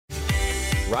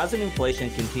Rising inflation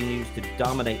continues to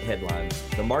dominate headlines.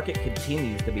 The market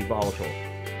continues to be volatile.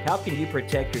 How can you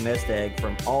protect your nest egg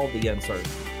from all the uncertainty?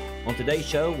 On today's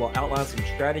show, we'll outline some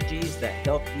strategies that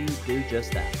help you do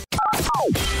just that.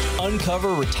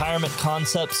 Uncover retirement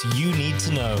concepts you need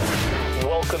to know.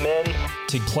 Welcome in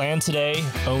to Plan Today,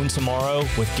 Own Tomorrow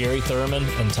with Gary Thurman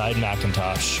and Tide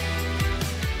McIntosh.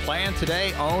 Plan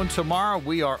Today, Own Tomorrow.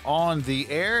 We are on the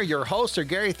air. Your hosts are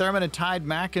Gary Thurman and Tide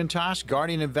McIntosh,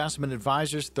 Guardian Investment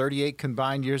Advisors, 38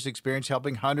 combined years experience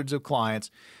helping hundreds of clients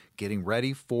getting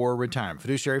ready for retirement.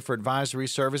 Fiduciary for advisory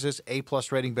services,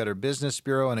 A-plus rating, Better Business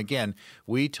Bureau. And again,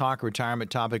 we talk retirement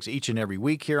topics each and every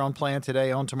week here on Plan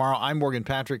Today, Own Tomorrow. I'm Morgan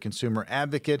Patrick, consumer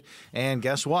advocate. And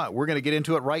guess what? We're going to get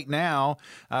into it right now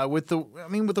with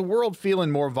the world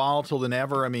feeling more volatile than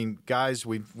ever. I mean, guys,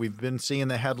 we've been seeing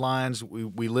the headlines.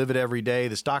 We live it every day.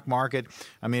 The stock market,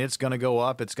 it's going to go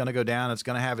up. It's going to go down. It's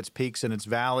going to have its peaks and its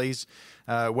valleys.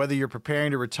 Whether you're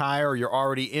preparing to retire or you're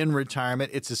already in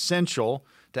retirement, it's essential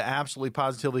to absolutely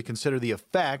positively consider the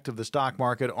effect of the stock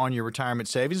market on your retirement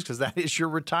savings, because that is your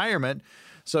retirement.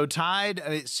 So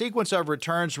Tide, sequence of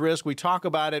returns risk, we talk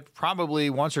about it probably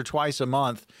once or twice a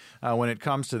month when it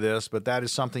comes to this, but that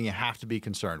is something you have to be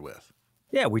concerned with.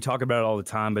 Yeah, we talk about it all the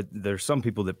time, but there's some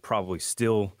people that probably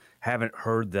still haven't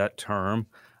heard that term.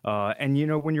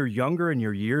 And when you're younger and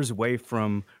you're years away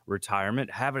from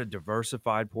retirement, having a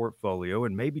diversified portfolio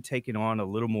and maybe taking on a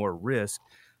little more risk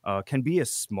can be a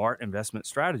smart investment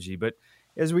strategy. But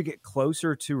as we get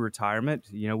closer to retirement,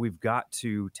 we've got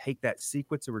to take that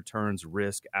sequence of returns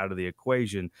risk out of the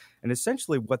equation. And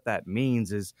essentially what that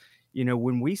means is,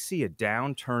 when we see a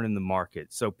downturn in the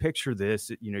market, so picture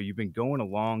this, you've been going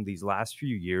along these last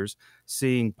few years,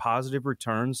 seeing positive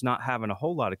returns, not having a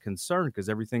whole lot of concern because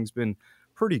everything's been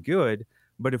pretty good.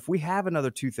 But if we have another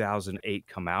 2008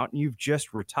 come out and you've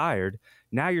just retired,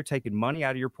 now you're taking money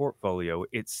out of your portfolio.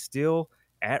 It's still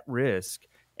at risk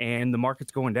and the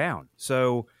market's going down.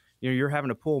 So, you're having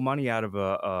to pull money out of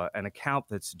an account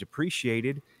that's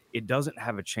depreciated. It doesn't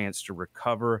have a chance to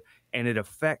recover, and it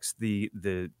affects the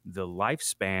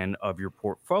lifespan of your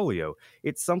portfolio.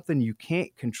 It's something you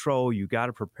can't control. You got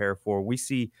to prepare for. We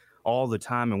see all the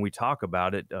time, and we talk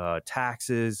about it,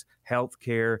 taxes,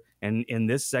 healthcare, and in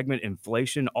this segment,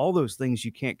 inflation, all those things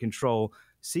you can't control.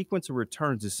 Sequence of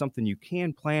returns is something you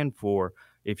can plan for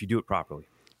if you do it properly.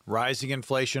 Rising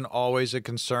inflation, always a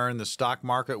concern. The stock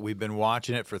market, we've been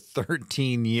watching it for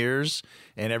 13 years,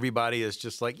 and everybody is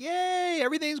just like, yay,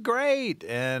 everything's great.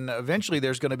 And eventually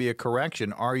there's going to be a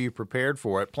correction. Are you prepared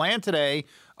for it? Plan Today,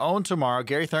 Own Tomorrow.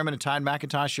 Gary Thurman and Tide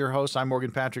McIntosh, your host. I'm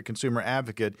Morgan Patrick, consumer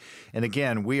advocate. And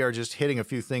again, we are just hitting a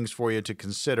few things for you to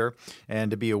consider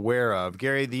and to be aware of.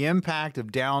 Gary, the impact of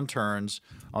downturns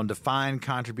on defined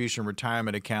contribution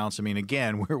retirement accounts.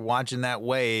 Again, we're watching that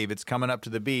wave. It's coming up to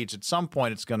the beach. At some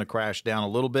point, it's going to crash down a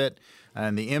little bit.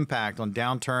 And the impact on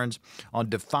downturns on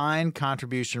defined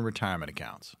contribution retirement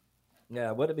accounts.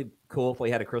 Yeah, would it be cool if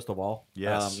we had a crystal ball?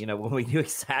 Yes. When we knew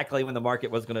exactly when the market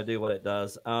was going to do what it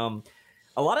does.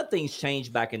 A lot of things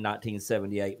changed back in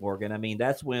 1978, Morgan.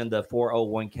 That's when the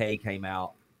 401k came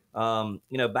out.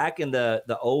 Back in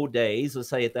the old days, let's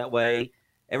say it that way,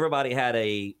 everybody had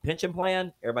a pension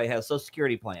plan. Everybody had a Social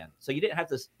Security plan. So you didn't have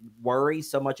to worry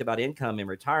so much about income in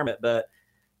retirement, but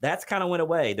that's kind of went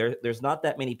away. There's not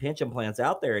that many pension plans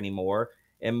out there anymore.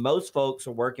 And most folks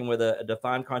are working with a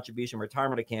defined contribution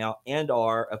retirement account and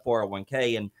are a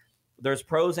 401k. And there's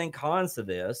pros and cons to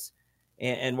this.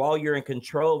 And while you're in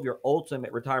control of your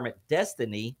ultimate retirement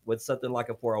destiny with something like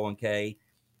a 401k,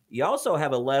 you also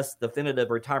have a less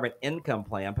definitive retirement income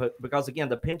plan because, again,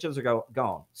 the pensions are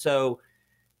gone. So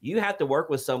you have to work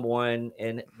with someone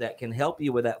that can help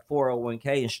you with that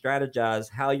 401k and strategize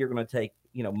how you're going to take,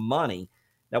 money.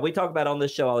 Now, we talk about on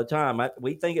this show all the time.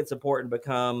 We think it's important to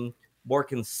become more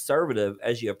conservative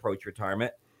as you approach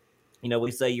retirement.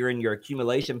 We say you're in your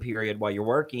accumulation period while you're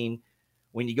working.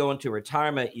 When you go into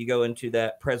retirement, you go into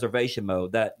that preservation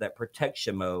mode, that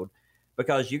protection mode,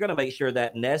 because you're going to make sure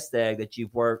that nest egg that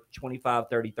you've worked 25,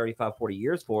 30, 35, 40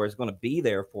 years for is going to be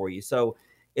there for you. So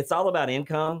it's all about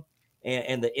income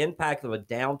and the impact of a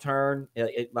downturn.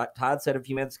 Like Todd said a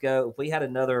few minutes ago, if we had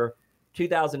another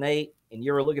 2008 and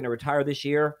you were looking to retire this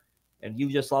year and you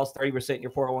just lost 30% in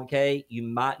your 401k, you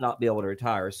might not be able to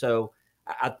retire. So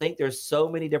I think there's so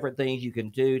many different things you can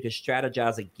do to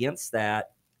strategize against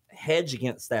that, hedge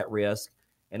against that risk.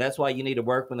 And that's why you need to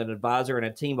work with an advisor and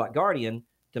a team like Guardian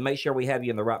to make sure we have you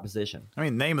in the right position. I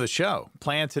mean, name of the show,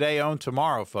 Plan Today, Own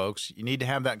Tomorrow, folks. You need to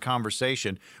have that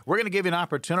conversation. We're going to give you an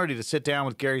opportunity to sit down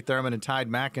with Gary Thurman and Tide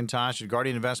McIntosh at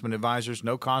Guardian Investment Advisors,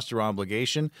 no cost or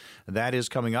obligation. That is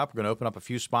coming up. We're going to open up a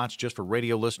few spots just for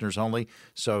radio listeners only.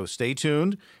 So stay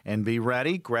tuned and be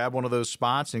ready. Grab one of those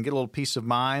spots and get a little peace of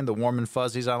mind, the warm and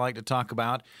fuzzies I like to talk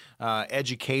about,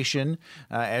 education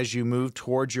as you move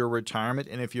towards your retirement.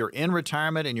 And if you're in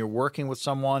retirement and you're working with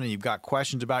someone and you've got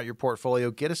questions about your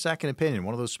portfolio, get a second opinion.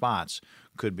 One of those spots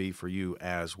could be for you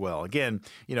as well. Again,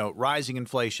 rising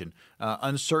inflation,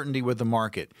 uncertainty with the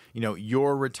market,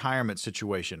 your retirement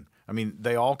situation. I mean,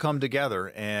 they all come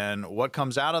together. And what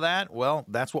comes out of that? Well,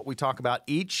 that's what we talk about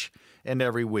each and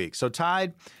every week. So,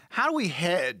 Tide, how do we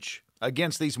hedge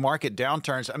against these market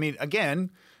downturns? I mean,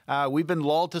 again, we've been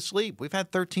lulled to sleep. We've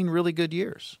had 13 really good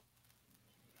years.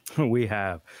 We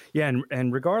have. Yeah,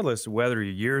 and regardless of whether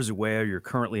you're years away or you're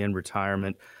currently in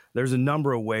retirement, there's a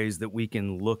number of ways that we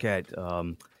can look at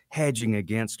hedging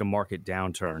against a market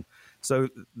downturn. So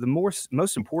the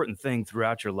most important thing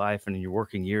throughout your life and in your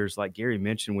working years, like Gary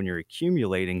mentioned, when you're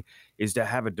accumulating, is to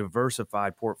have a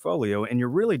diversified portfolio, and you're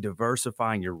really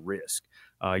diversifying your risk.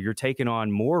 You're taking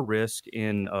on more risk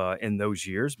in those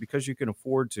years because you can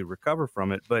afford to recover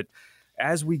from it. But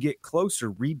as we get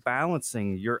closer,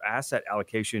 rebalancing your asset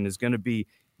allocation is going to be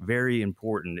very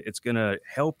important. It's going to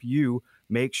help you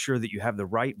make sure that you have the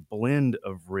right blend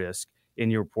of risk in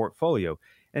your portfolio.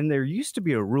 And there used to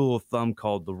be a rule of thumb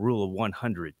called the rule of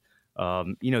 100.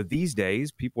 These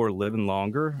days people are living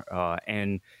longer,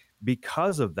 and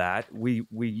because of that, we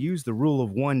use the rule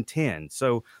of 110.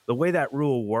 So the way that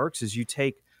rule works is you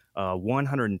take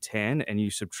 110 and you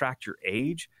subtract your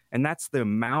age, and that's the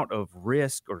amount of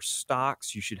risk or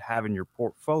stocks you should have in your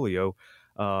portfolio,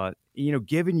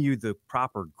 giving you the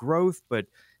proper growth, but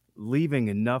leaving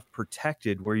enough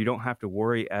protected where you don't have to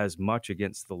worry as much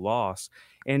against the loss.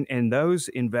 And those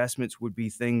investments would be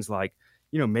things like,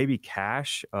 maybe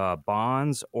cash,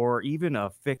 bonds, or even a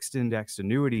fixed indexed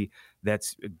annuity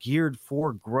that's geared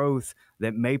for growth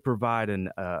that may provide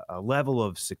a level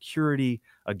of security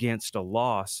against a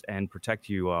loss and protect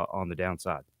you on the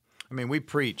downside. I mean, we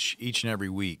preach each and every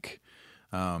week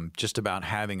just about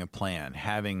having a plan,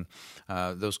 having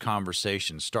those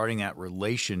conversations, starting that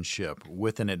relationship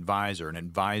with an advisor, an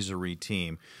advisory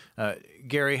team.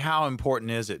 Gary, how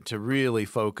important is it to really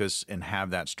focus and have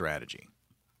that strategy?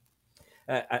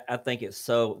 I think it's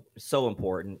so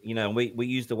important. We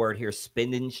use the word here,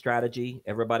 spending strategy.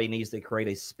 Everybody needs to create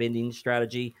a spending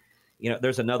strategy.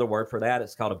 There's another word for that.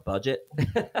 It's called a budget.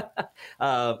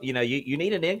 You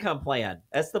need an income plan.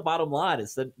 That's the bottom line.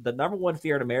 It's the number one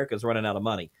fear in America is running out of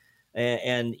money.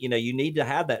 And you need to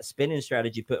have that spending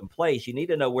strategy put in place. You need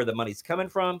to know where the money's coming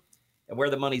from and where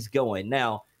the money's going.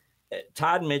 Now,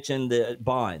 Todd mentioned the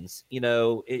bonds.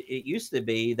 It used to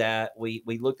be that we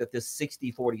looked at this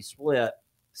 60-40 split,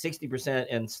 60%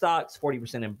 in stocks,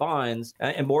 40% in bonds.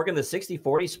 And Morgan, the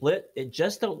 60-40 split, it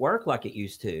just don't work like it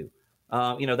used to.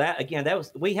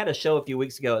 We had a show a few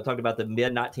weeks ago that talked about the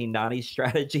mid 1990s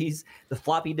strategies, the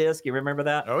floppy disk. You remember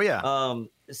that? Oh yeah.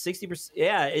 60%.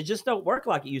 Yeah, it just don't work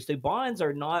like it used to. Bonds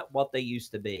are not what they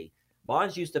used to be.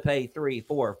 Bonds used to pay 3,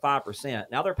 4, 5%.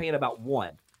 Now they're paying about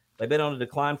 1%. They've been on a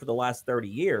decline for the last 30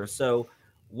 years. So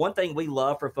one thing we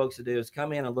love for folks to do is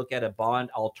come in and look at a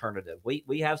bond alternative.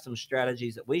 We have some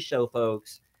strategies that we show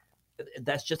folks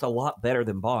that's just a lot better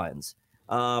than bonds.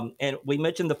 And we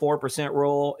mentioned the 4%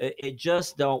 rule. It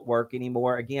just don't work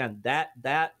anymore. Again,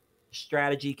 that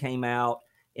strategy came out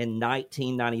in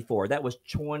 1994. That was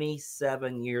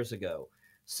 27 years ago.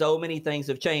 So many things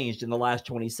have changed in the last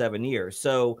 27 years.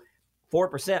 So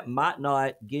 4% might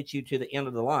not get you to the end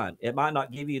of the line. It might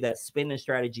not give you that spending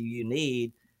strategy you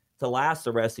need to last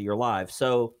the rest of your life.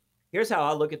 So here's how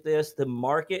I look at this. The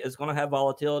market is going to have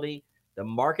volatility. The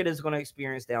market is going to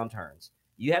experience downturns.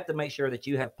 You have to make sure that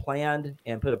you have planned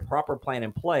and put a proper plan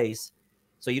in place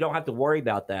so you don't have to worry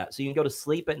about that. So you can go to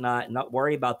sleep at night and not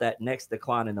worry about that next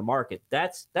decline in the market.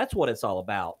 That's what it's all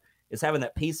about, is having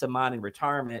that peace of mind in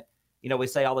retirement. We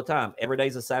say all the time, every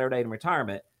day's a Saturday in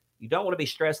retirement. You don't want to be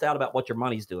stressed out about what your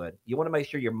money's doing. You want to make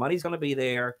sure your money's going to be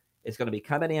there. It's going to be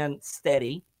coming in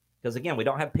steady because, again, we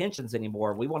don't have pensions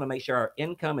anymore. We want to make sure our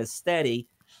income is steady,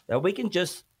 that we can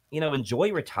just,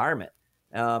 enjoy retirement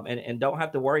and don't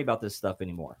have to worry about this stuff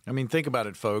anymore. I mean, think about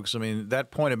it, folks. I mean, that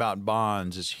point about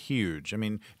bonds is huge. I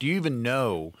mean, do you even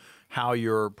know how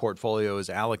your portfolio is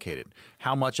allocated.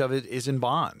 How much of it is in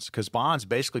bonds? Because bonds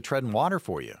basically treading water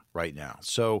for you right now.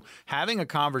 So having a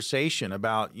conversation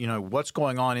about, what's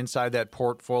going on inside that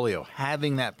portfolio,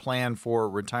 having that plan for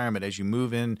retirement as you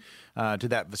move in to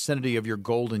that vicinity of your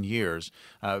golden years,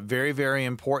 very, very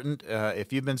important.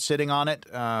 If you've been sitting on it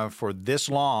for this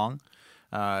long,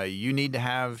 you need to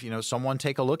have someone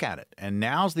take a look at it. And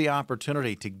now's the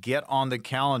opportunity to get on the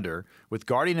calendar with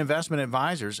Guardian Investment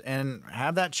Advisors and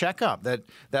have that checkup, that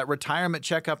retirement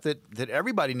checkup that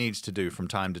everybody needs to do from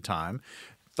time to time.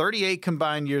 38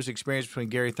 combined years experience between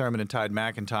Gary Thurman and Tide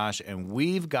McIntosh, and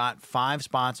we've got 5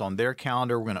 spots on their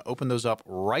calendar. We're going to open those up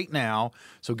right now.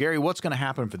 So, Gary, what's going to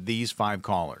happen for these 5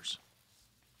 callers?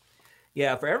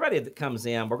 Yeah, for everybody that comes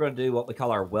in, we're going to do what we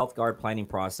call our Wealth Guard planning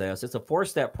process. It's a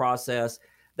 4-step process.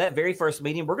 That very first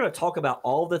meeting, we're going to talk about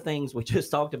all the things we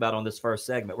just talked about on this first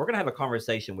segment. We're going to have a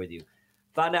conversation with you.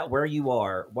 Find out where you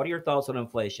are. What are your thoughts on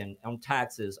inflation, on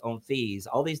taxes, on fees,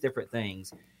 all these different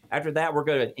things. After that, we're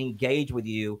going to engage with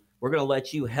you. We're going to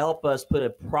let you help us put a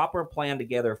proper plan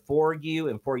together for you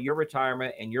and for your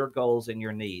retirement and your goals and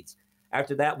your needs.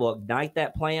 After that, we'll ignite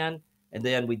that plan. And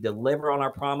then we deliver on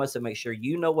our promise and make sure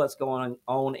you know what's going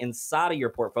on inside of your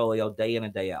portfolio day in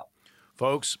and day out.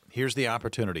 Folks, here's the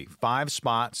opportunity. 5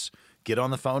 spots. Get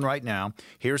on the phone right now.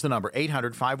 Here's the number,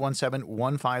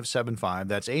 800-517-1575.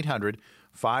 That's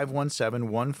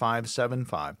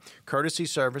 800-517-1575. Courtesy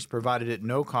service provided at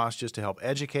no cost just to help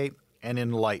educate and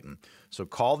enlighten. So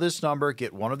call this number,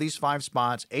 get one of these 5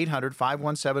 spots,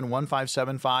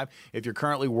 800-517-1575. If you're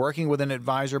currently working with an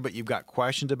advisor but you've got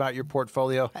questions about your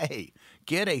portfolio, hey,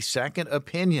 get a second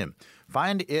opinion.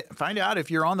 Find out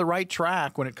if you're on the right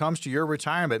track when it comes to your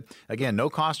retirement. Again, no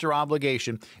cost or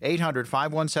obligation.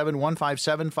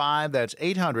 800-517-1575. That's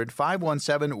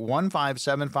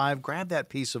 800-517-1575. Grab that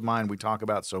peace of mind we talk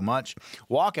about so much.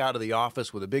 Walk out of the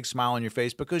office with a big smile on your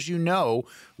face because you know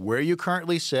where you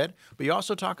currently sit, but you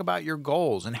also talk about your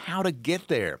goals and how to get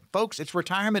there. Folks, it's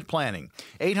retirement planning.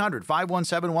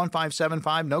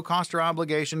 800-517-1575. No cost or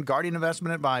obligation. Guardian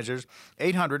Investment Advisors.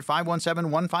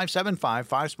 800-517-1575.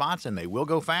 5 spots and they will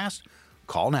go fast.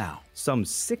 Call now. Some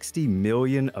 60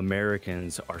 million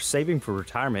Americans are saving for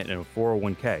retirement in a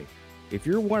 401k. If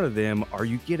you're one of them, are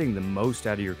you getting the most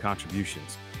out of your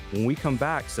contributions? When we come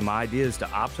back, some ideas to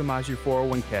optimize your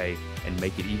 401k and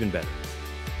make it even better.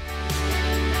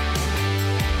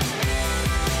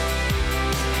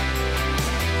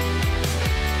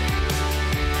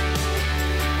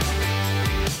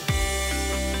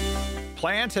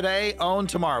 Plan today, own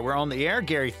tomorrow. We're on the air.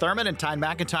 Gary Thurman and Tide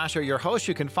McIntosh are your hosts.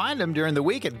 You can find them during the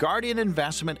week at Guardian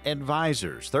Investment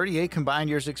Advisors. 38 combined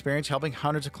years experience helping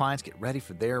hundreds of clients get ready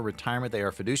for their retirement. They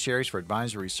are fiduciaries for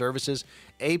advisory services,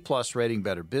 A+ rating,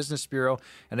 Better Business Bureau.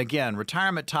 And again,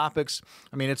 retirement topics,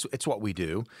 it's what we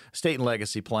do. Estate and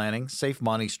legacy planning, safe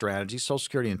money strategy, Social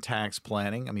Security and tax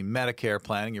planning, Medicare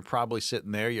planning. You're probably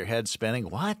sitting there, your head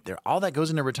spinning. What? All that goes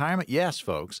into retirement? Yes,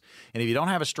 folks. And if you don't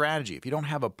have a strategy, if you don't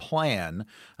have a plan,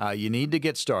 you need to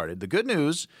get started. The good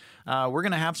news, we're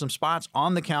going to have some spots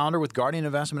on the calendar with Guardian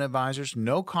Investment Advisors.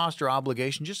 No cost or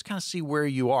obligation. Just kind of see where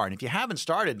you are. And if you haven't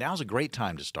started, now's a great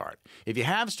time to start. If you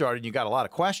have started and you got a lot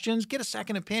of questions, get a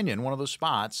second opinion. One of those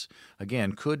spots,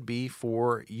 again, could be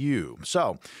for you.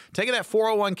 So taking that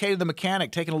 401k to the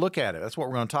mechanic, taking a look at it. That's what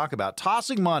we're going to talk about.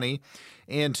 Tossing money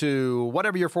into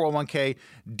whatever your 401k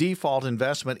default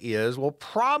investment is will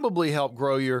probably help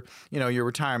grow your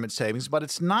retirement savings, but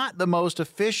it's not the most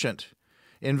efficient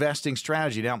investing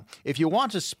strategy. Now, if you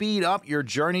want to speed up your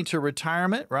journey to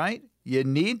retirement, right, you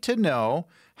need to know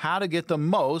how to get the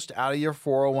most out of your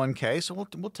 401k. So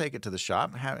we'll take it to the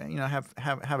shop,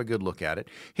 have a good look at it.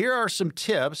 Here are some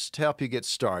tips to help you get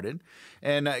started.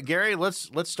 And Gary, let's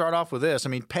start off with this.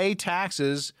 Pay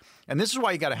taxes, and this is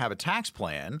why you got to have a tax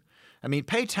plan.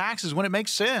 Pay taxes when it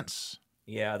makes sense.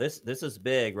 Yeah, this is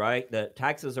big, right? The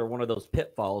taxes are one of those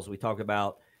pitfalls we talk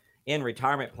about in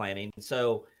retirement planning.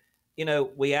 So,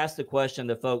 we ask the question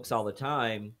to folks all the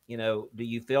time, do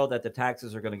you feel that the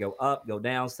taxes are going to go up, go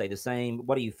down, stay the same?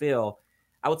 What do you feel?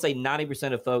 I would say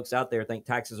 90% of folks out there think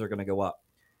taxes are going to go up.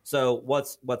 So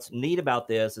what's neat about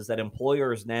this is that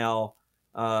employers now,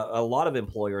 a lot of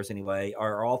employers anyway,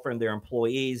 are offering their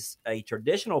employees a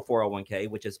traditional 401k,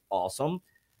 which is awesome,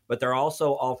 but they're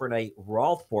also offering a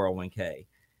Roth 401k.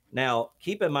 Now,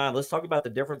 keep in mind, let's talk about the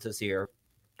differences here.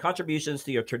 Contributions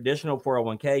to your traditional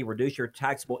 401k reduce your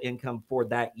taxable income for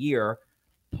that year.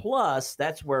 Plus,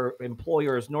 that's where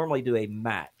employers normally do a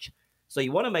match. So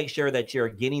you want to make sure that you're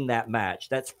getting that match.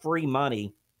 That's free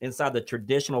money inside the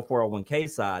traditional 401k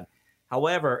side.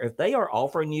 However, if they are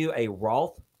offering you a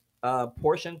Roth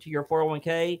portion to your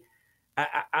 401k,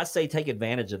 I say take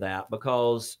advantage of that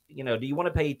because, do you want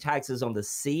to pay taxes on the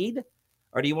seed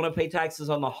or do you want to pay taxes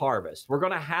on the harvest? We're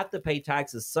going to have to pay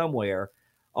taxes somewhere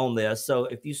on this. So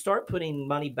if you start putting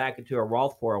money back into a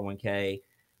Roth 401k,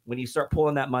 when you start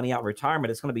pulling that money out in retirement,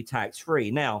 it's going to be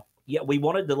tax-free. Now, we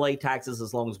want to delay taxes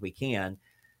as long as we can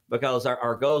because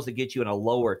our goal is to get you in a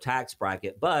lower tax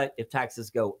bracket. But if taxes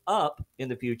go up in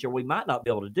the future, we might not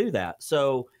be able to do that.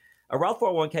 So a Roth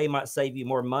 401k might save you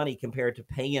more money compared to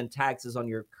paying taxes on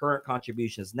your current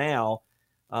contributions now,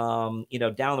 down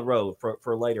the road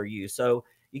for later use. So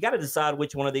you got to decide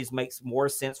which one of these makes more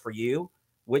sense for you,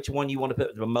 which one you want to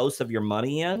put the most of your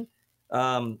money in.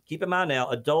 Keep in mind now,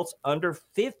 adults under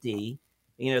 50,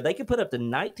 they can put up to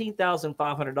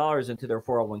 $19,500 into their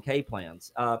 401k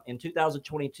plans. In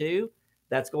 2022,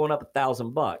 that's going up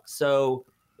 $1,000. So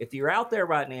if you're out there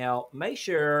right now, make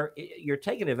sure you're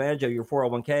taking advantage of your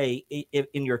 401k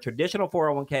in your traditional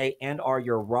 401k and or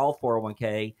your Roth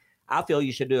 401k. I feel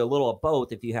you should do a little of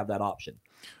both if you have that option.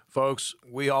 Folks,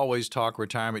 we always talk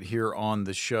retirement here on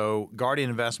the show. Guardian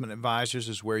Investment Advisors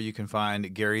is where you can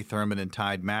find Gary Thurman and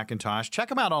Tide McIntosh. Check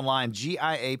them out online,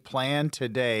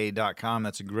 GIAPlantoday.com.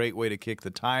 That's a great way to kick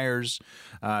the tires,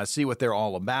 see what they're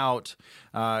all about.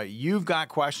 You've got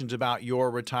questions about your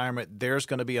retirement. There's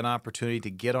going to be an opportunity to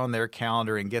get on their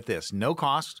calendar and get this. No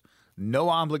cost. No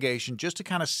obligation, just to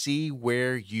kind of see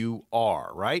where you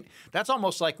are, right? That's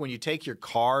almost like when you take your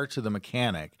car to the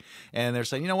mechanic and they're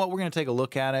saying, you know what, we're going to take a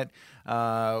look at it.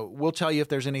 We'll tell you if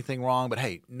there's anything wrong, but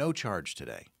hey, no charge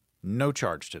today. No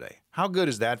charge today. How good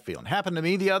is that feeling? Happened to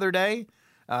me the other day.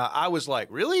 I was like,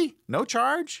 really? No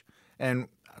charge? And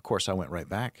of course, I went right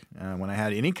back. When I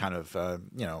had any kind of,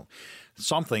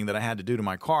 something that I had to do to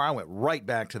my car, I went right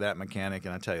back to that mechanic,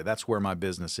 and I tell you, that's where my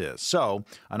business is. So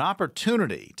an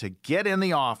opportunity to get in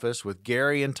the office with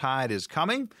Gary and Tide is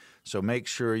coming, so make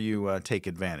sure you take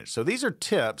advantage. So these are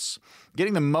tips,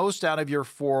 getting the most out of your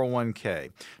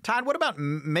 401k. Tide, what about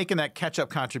making that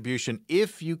catch-up contribution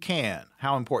if you can?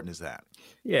 How important is that?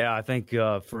 Yeah, I think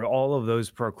for all of those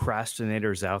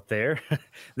procrastinators out there,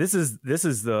 this is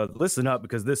the listen up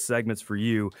because this segment's for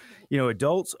you.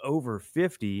 Adults over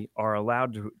 50 are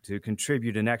allowed to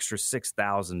contribute an extra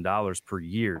 $6,000 per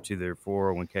year to their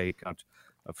 401k,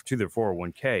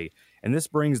 and this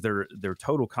brings their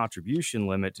total contribution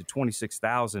limit to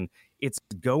 $26,000. It's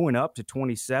going up to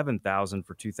 $27,000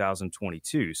 for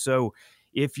 2022. So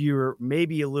if you're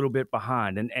maybe a little bit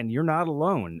behind, and you're not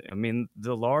alone. I mean,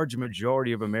 the large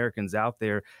majority of Americans out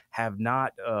there have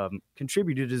not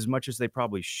contributed as much as they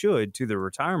probably should to their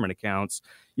retirement accounts.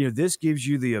 This gives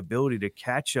you the ability to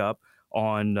catch up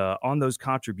on those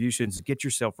contributions, get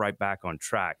yourself right back on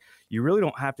track. You really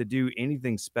don't have to do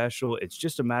anything special. It's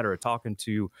just a matter of talking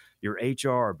to your HR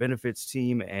or benefits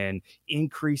team and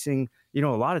increasing. A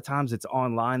lot of times it's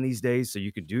online these days, so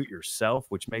you can do it yourself,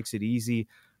 which makes it easy.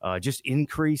 Just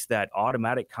increase that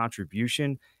automatic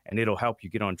contribution, and it'll help you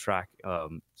get on track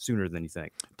sooner than you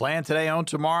think. Plan today, own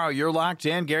tomorrow. You're locked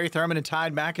in. Gary Thurman and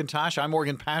Tide McIntosh. I'm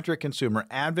Morgan Patrick, consumer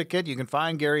advocate. You can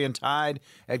find Gary and Tide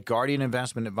at Guardian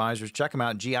Investment Advisors. Check them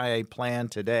out,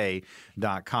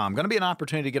 GIAPlantoday.com. Going to be an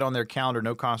opportunity to get on their calendar,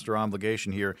 no cost or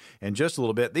obligation here in just a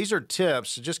little bit. These are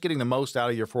tips, just getting the most out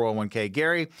of your 401k.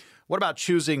 Gary, what about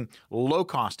choosing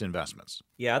low-cost investments?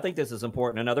 Yeah, I think this is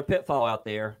important. Another pitfall out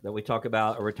there that we talk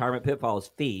about, a retirement pitfall, is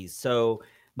fees. So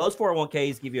most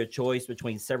 401ks give you a choice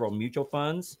between several mutual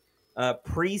funds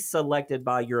pre-selected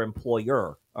by your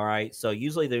employer. All right. So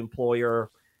usually the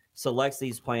employer selects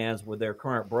these plans with their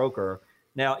current broker.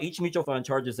 Now, each mutual fund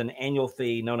charges an annual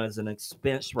fee known as an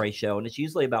expense ratio, and it's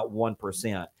usually about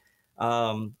 1%.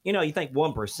 You think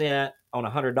 1% on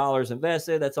 $100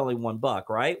 invested, that's only $1,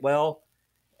 right? Well,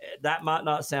 that might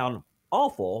not sound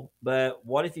awful, but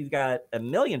what if you've got $1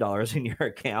 million in your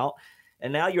account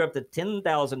and now you're up to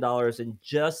 $10,000 in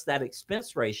just that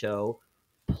expense ratio,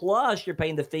 plus you're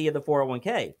paying the fee of the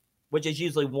 401k, which is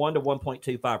usually 1 to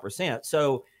 1.25%.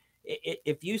 So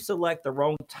if you select the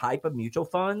wrong type of mutual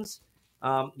funds,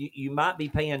 you might be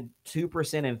paying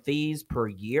 2% in fees per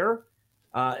year.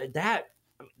 That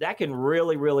can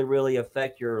really, really, really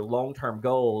affect your long-term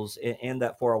goals in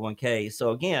that 401k.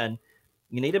 So again,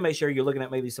 you need to make sure you're looking at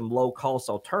maybe some low-cost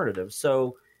alternatives.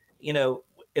 So,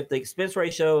 if the expense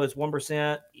ratio is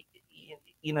 1%,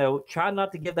 try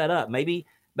not to give that up. Maybe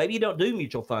you don't do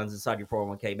mutual funds inside your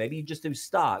 401k. Maybe you just do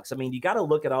stocks. I mean, you got to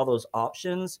look at all those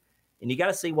options, and you got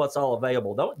to see what's all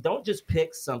available. Don't just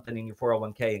pick something in your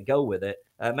 401k and go with it.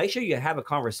 Make sure you have a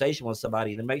conversation with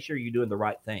somebody and make sure you're doing the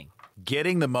right thing.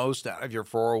 Getting the most out of your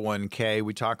 401k.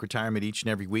 We talk retirement each and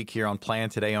every week here on Plan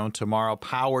Today, Own Tomorrow,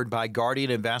 powered by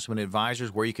Guardian Investment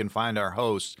Advisors, where you can find our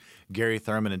hosts, Gary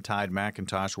Thurman and Tide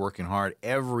McIntosh working hard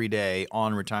every day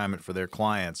on retirement for their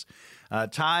clients.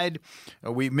 Tide,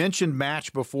 we mentioned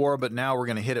match before, but now we're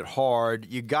going to hit it hard.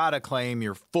 You got to claim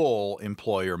your full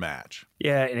employer match.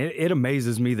 Yeah, and it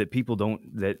amazes me that people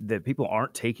that people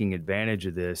aren't taking advantage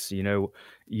of this. You know,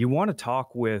 you want to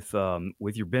talk with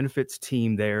your benefits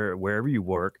team there wherever you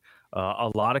work.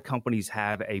 A lot of companies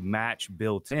have a match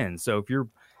built in. So if you're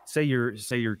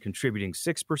contributing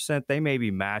 6%, they may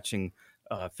be matching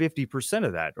 50%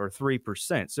 of that or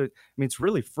 3%. So, I mean, it's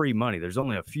really free money. There's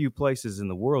only a few places in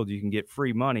the world you can get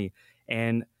free money.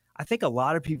 And I think a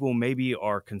lot of people maybe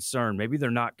are concerned. Maybe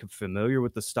they're not familiar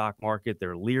with the stock market.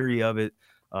 They're leery of it.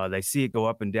 They see it go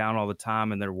up and down all the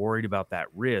time, and they're worried about that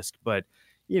risk. But,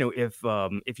 you know,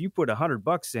 if you put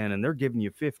 $100 in and they're giving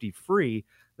you 50 free,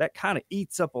 that kind of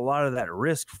eats up a lot of that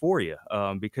risk for you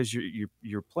because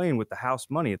you're playing with the house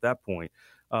money at that point.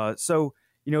 So,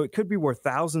 you know, it could be worth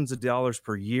thousands of dollars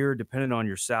per year, depending on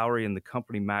your salary and the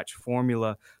company match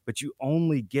formula, but you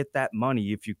only get that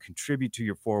money if you contribute to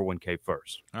your 401k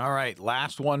first. All right,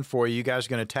 last one for you. You guys are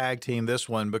going to tag team this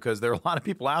one because there are a lot of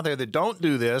people out there that don't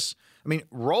do this. I mean,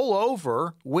 roll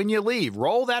over when you leave.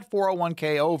 Roll that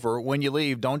 401k over when you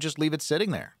leave. Don't just leave it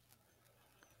sitting there.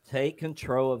 Take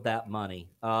control of that money.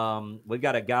 We've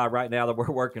got a guy right now that we're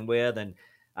working with, and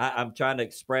I'm trying to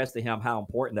express to him how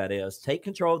important that is. Take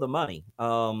control of the money.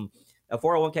 A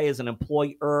 401k is an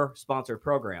employer-sponsored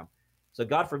program. So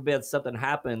God forbid something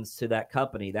happens to that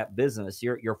company, that business,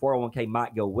 your 401k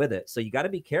might go with it. So you got to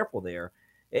be careful there.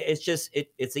 It's just,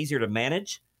 it's easier to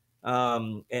manage.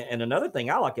 And another thing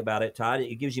I like about it, Todd,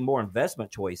 it gives you more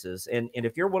investment choices. And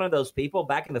if you're one of those people,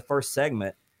 back in the first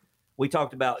segment, we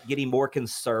talked about getting more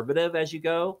conservative as you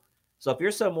go. So if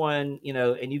you're someone, you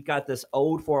know, and you've got this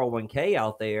old 401k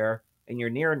out there and you're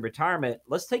nearing retirement,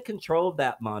 let's take control of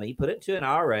that money, put it into an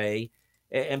IRA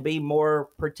and be more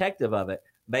protective of it.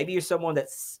 Maybe you're someone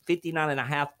that's 59 and a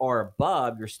half or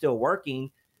above, you're still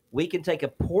working. We can take a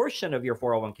portion of your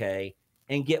 401k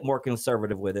and get more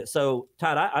conservative with it. So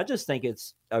Todd, I just think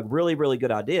it's a really, really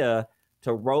good idea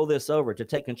to roll this over, to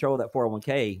take control of that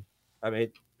 401k. I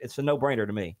mean, it's a no-brainer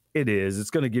to me. It is. It's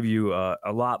going to give you a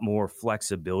lot more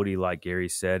flexibility, like Gary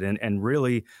said, and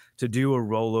really to do a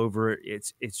rollover,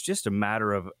 it's just a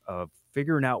matter of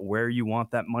figuring out where you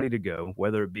want that money to go,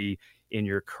 whether it be in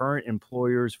your current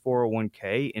employer's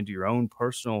 401k, into your own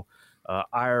personal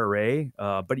IRA,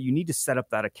 but you need to set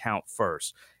up that account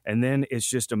first. And then it's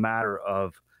just a matter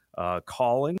of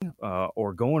calling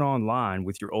or going online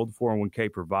with your old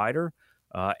 401k provider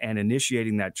and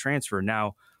initiating that transfer.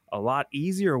 Now, a lot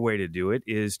easier way to do it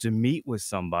is to meet with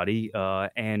somebody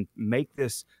and make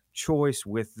this choice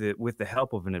with the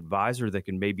help of an advisor that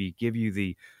can maybe give you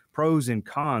the pros and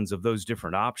cons of those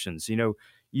different options. You know,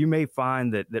 you may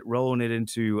find that rolling it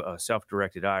into a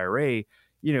self-directed IRA,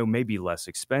 you know, may be less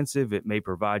expensive. It may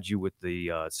provide you with the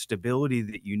stability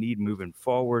that you need moving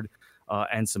forward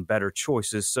and some better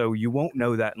choices. So you won't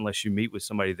know that unless you meet with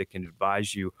somebody that can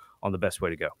advise you on the best way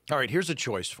to go. All right, here's a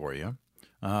choice for you.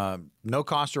 No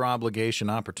cost or obligation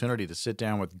opportunity to sit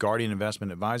down with Guardian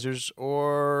Investment Advisors,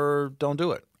 or don't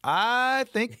do it. I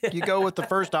think you go with the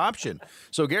first option.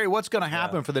 So, Gary, what's going to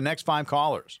happen for the next 5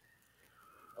 callers?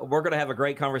 We're going to have a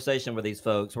great conversation with these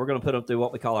folks. We're going to put them through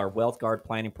what we call our Wealth Guard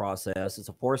planning process. It's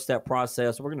a 4-step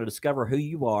process. We're going to discover who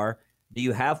you are. Do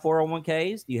you have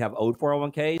 401ks? Do you have old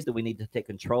 401ks? Do we need to take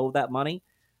control of that money?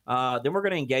 Then we're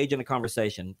going to engage in a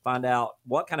conversation, find out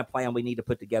what kind of plan we need to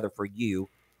put together for you.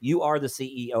 You are the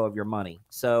CEO of your money.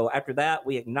 So after that,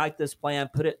 we ignite this plan,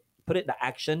 put it into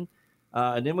action,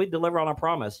 and then we deliver on our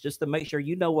promise just to make sure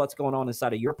you know what's going on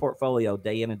inside of your portfolio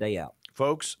day in and day out.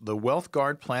 Folks, the Wealth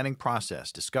Guard planning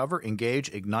process. Discover, engage,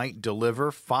 ignite,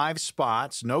 deliver. 5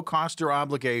 spots, no cost or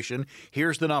obligation.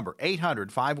 Here's the number,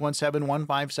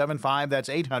 800-517-1575. That's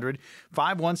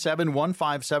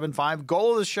 800-517-1575.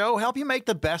 Goal of the show, help you make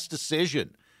the best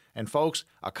decision. And folks,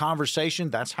 a conversation,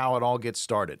 that's how it all gets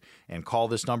started. And call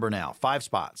this number now. 5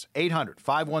 spots,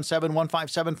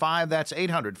 800-517-1575. That's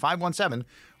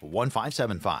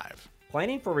 800-517-1575.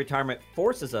 Planning for retirement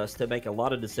forces us to make a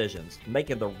lot of decisions.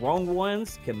 Making the wrong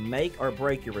ones can make or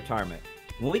break your retirement.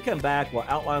 When we come back, we'll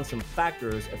outline some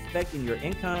factors affecting your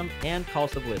income and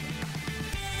cost of living.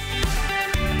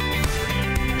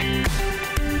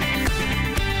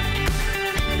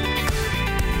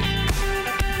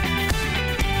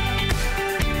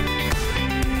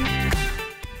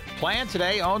 Plan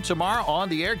today, own tomorrow. On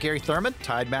the air, Gary Thurman,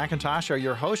 Tide McIntosh are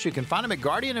your hosts. You can find them at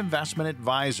Guardian Investment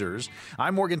Advisors.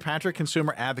 I'm Morgan Patrick,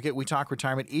 consumer advocate. We talk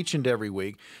retirement each and every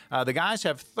week. The guys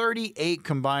have 38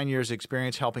 combined years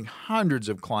experience helping hundreds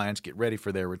of clients get ready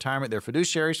for their retirement. They're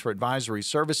fiduciaries for advisory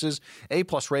services, A+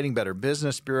 rating, Better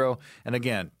Business Bureau. And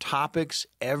again, topics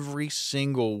every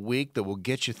single week that will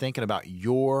get you thinking about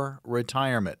your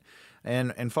retirement.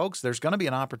 And folks, there's going to be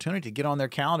an opportunity to get on their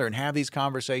calendar and have these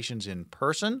conversations in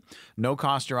person. No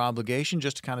cost or obligation,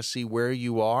 just to kind of see where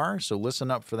you are. So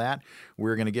listen up for that.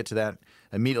 We're going to get to that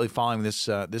immediately following this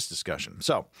discussion.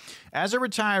 So as a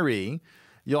retiree,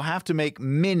 you'll have to make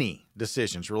many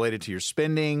decisions related to your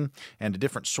spending and to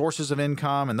different sources of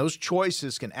income. And those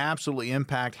choices can absolutely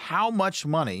impact how much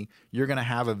money you're going to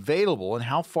have available and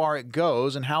how far it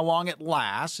goes and how long it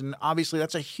lasts. And obviously,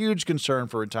 that's a huge concern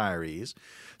for retirees.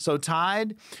 So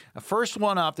Tide, first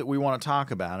one up that we want to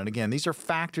talk about, and again, these are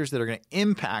factors that are going to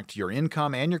impact your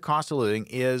income and your cost of living,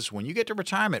 is when you get to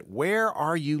retirement, where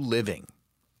are you living?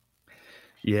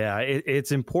 Yeah,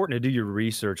 it's important to do your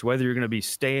research, whether you're going to be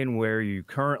staying where you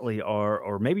currently are,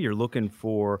 or maybe you're looking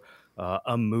for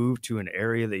a move to an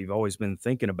area that you've always been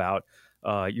thinking about.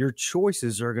 Your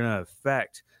choices are going to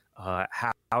affect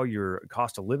how your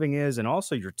cost of living is and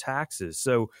also your taxes.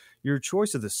 So your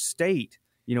choice of the state,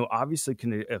 obviously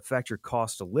can affect your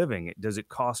cost of living. Does it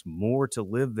cost more to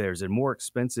live there? Is it a more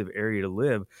expensive area to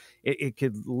live? It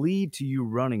could lead to you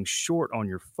running short on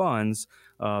your funds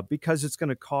because it's going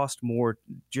to cost more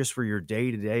just for your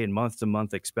day-to-day and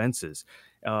month-to-month expenses.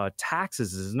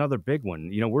 Taxes is another big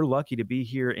one. We're lucky to be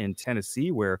here in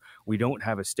Tennessee where we don't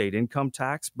have a state income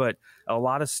tax, but a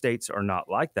lot of states are not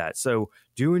like that. So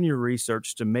doing your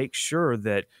research to make sure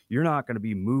that you're not going to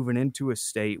be moving into a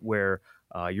state where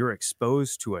you're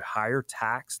exposed to a higher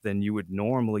tax than you would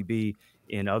normally be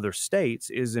in other states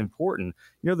is important.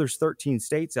 There's 13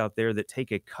 states out there that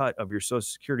take a cut of your Social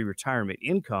Security retirement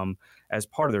income as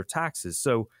part of their taxes.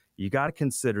 So you got to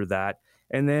consider that.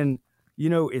 And then,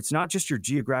 it's not just your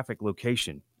geographic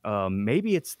location.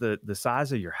 Maybe it's the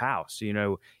size of your house.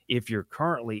 If you're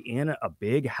currently in a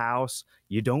big house,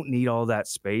 you don't need all that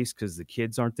space because the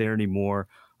kids aren't there anymore.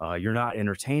 You're not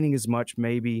entertaining as much,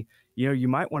 maybe. You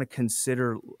might want to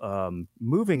consider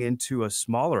moving into a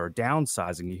smaller or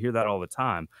downsizing. You hear that all the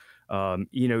time.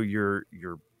 Your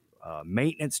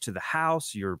maintenance to the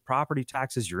house, your property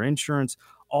taxes, your insurance,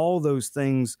 all those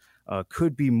things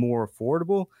could be more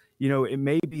affordable. It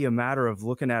may be a matter of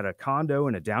looking at a condo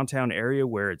in a downtown area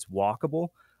where it's walkable.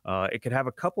 It could have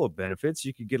a couple of benefits.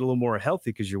 You could get a little more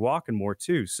healthy because you're walking more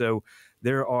too. So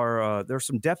there's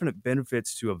some definite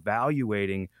benefits to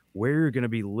evaluating where you're going to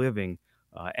be living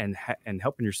and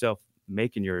helping yourself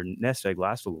making your nest egg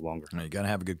last a little longer. You got to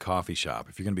have a good coffee shop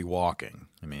if you're going to be walking.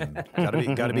 I mean, got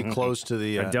to be close to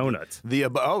the donuts.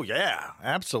 Oh yeah,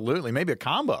 absolutely. Maybe a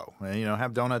combo.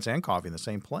 Have donuts and coffee in the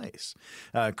same place.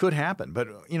 Could happen. But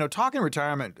talking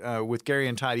retirement with Gary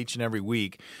and Tide each and every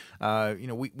week,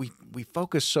 we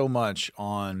focus so much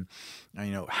on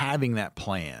having that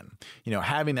plan,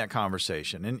 having that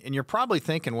conversation. And you're probably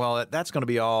thinking, well, that's going to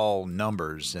be all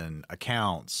numbers and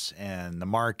accounts and the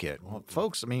market. Well,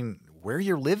 folks, where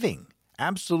you're living,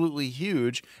 absolutely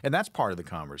huge. And that's part of the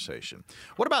conversation.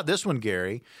 What about this one,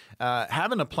 Gary?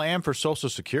 Having a plan for Social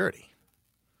Security.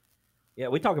 Yeah,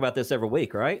 we talk about this every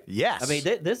week, right? Yes.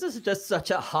 This is just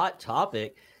such a hot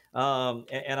topic.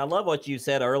 And I love what you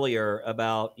said earlier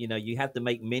about, you have to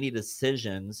make many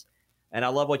decisions. And I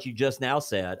love what you just now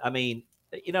said.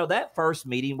 That first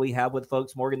meeting we have with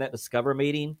folks, Morgan, that Discover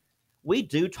meeting, we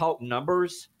do talk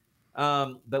numbers,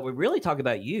 but we really talk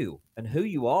about you and who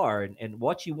you are and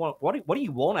what you want. What do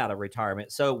you want out of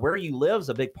retirement? So where you live is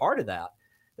a big part of that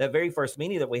very first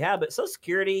meeting that we have. But Social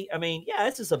Security,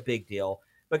 this is a big deal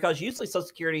because usually Social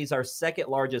Security is our second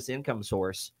largest income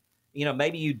source.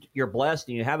 Maybe you're blessed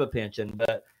and you have a pension,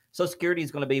 but Social Security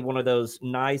is going to be one of those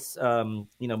nice,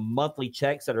 monthly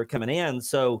checks that are coming in.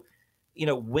 So,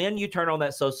 when you turn on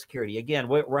that Social Security, again,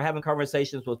 we're having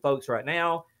conversations with folks right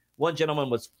now. One gentleman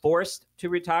was forced to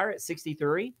retire at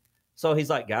 63. So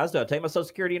he's like, guys, do I take my Social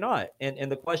Security or not?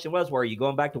 And the question was, well, are you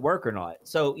going back to work or not?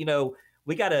 So,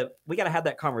 we gotta have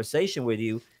that conversation with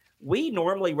you. We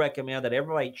normally recommend that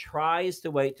everybody tries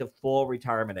to wait to full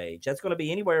retirement age. That's going to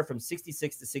be anywhere from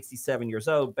 66 to 67 years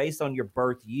old based on your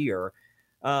birth year.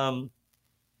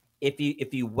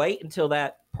 If you wait until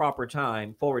that proper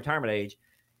time, full retirement age,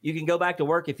 you can go back to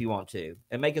work if you want to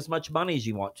and make as much money as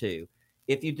you want to.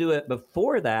 If you do it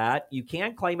before that, you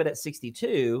can claim it at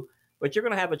 62, but you're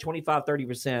going to have a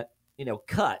 25-30%,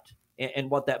 cut in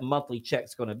what that monthly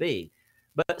check's going to be.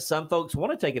 But some folks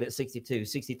want to take it at 62,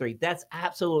 63. That's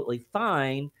absolutely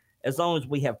fine. as long as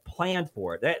we have planned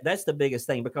for it. That's the biggest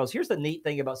thing, because here's the neat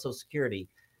thing about Social Security.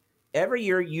 Every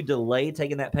year you delay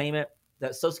taking that payment,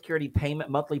 that Social Security payment,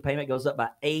 monthly payment goes up by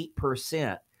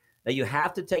 8%. Now you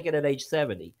have to take it at age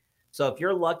 70. So if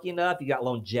you're lucky enough, you got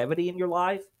longevity in your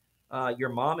life, your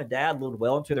mom and dad lived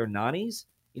well into their 90s,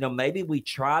 maybe we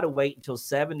try to wait until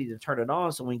 70 to turn it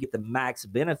on so we can get the max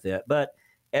benefit. But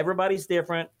everybody's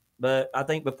different. But I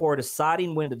think before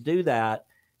deciding when to do that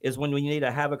is when we need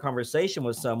to have a conversation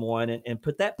with someone and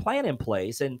put that plan in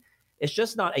place. And it's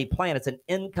just not a plan, it's an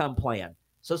income plan.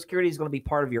 Social Security is going to be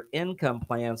part of your income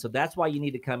plan. So that's why you need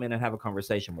to come in and have a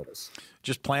conversation with us.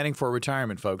 Just planning for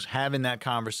retirement, folks, having that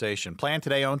conversation. Plan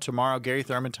today, own tomorrow. Gary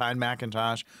Thurman, Tide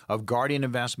McIntosh of Guardian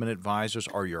Investment Advisors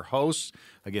are your hosts.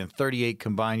 Again, 38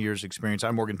 combined years experience.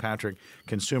 I'm Morgan Patrick,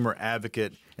 consumer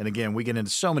advocate. And again, we get into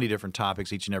so many different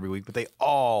topics each and every week, but they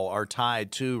all are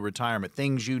tied to retirement,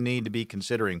 things you need to be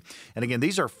considering. And again,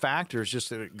 these are factors just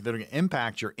that are going to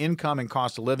impact your income and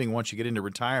cost of living once you get into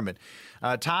retirement.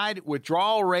 Tide,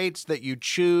 withdrawal rates that you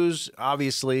choose,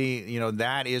 obviously,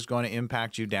 that is going to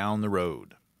impact you down the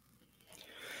road.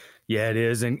 Yeah, it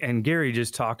is. And Gary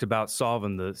just talked about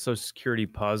solving the Social Security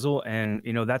puzzle. And,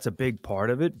 that's a big part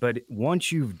of it. But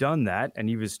once you've done that and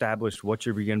you've established what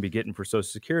you're going to be getting for Social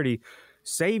Security,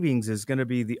 savings is going to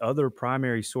be the other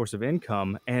primary source of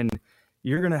income. And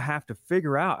you're going to have to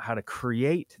figure out how to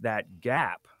create that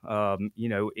gap,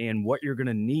 in what you're going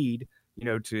to need,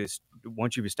 to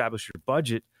once you've established your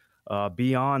budget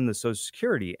beyond the Social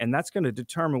Security. And that's going to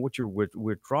determine what your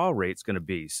withdrawal rate's going to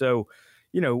be. So,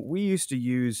 we used to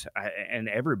use, and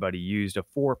everybody used, a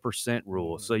 4%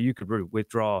 rule. So you could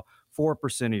withdraw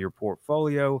 4% of your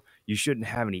portfolio. You shouldn't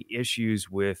have any issues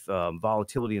with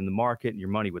volatility in the market, and your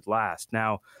money would last.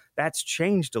 Now, that's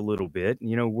changed a little bit.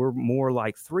 We're more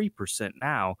like 3%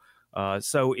 now.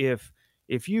 So if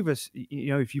you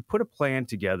put a plan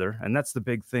together, and that's the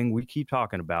big thing we keep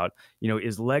talking about,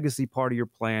 is legacy part of your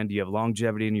plan? Do you have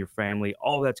longevity in your family?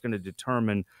 All that's going to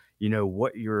determine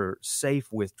what your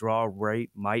safe withdrawal rate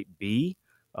might be.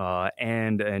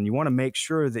 And you want to make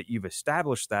sure that you've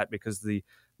established that, because the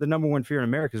number one fear in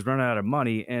America is running out of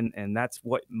money. And that's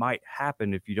what might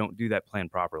happen if you don't do that plan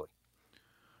properly.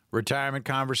 Retirement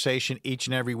conversation each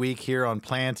and every week here on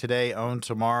Plan Today, Own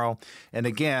Tomorrow. And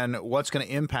again, what's going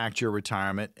to impact your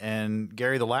retirement? And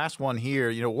Gary, the last one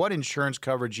here, what insurance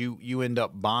coverage you end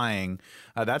up buying,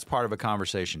 that's part of a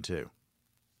conversation too.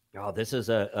 Oh, this is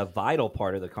a vital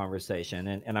part of the conversation.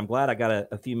 And I'm glad I got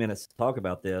a few minutes to talk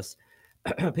about this.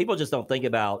 People just don't think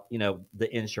about, the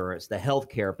insurance, the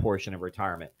healthcare portion of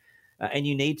retirement. And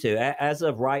you need to. As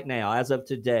of right now, as of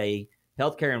today,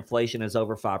 healthcare inflation is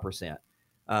over 5%.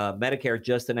 Medicare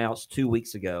just announced 2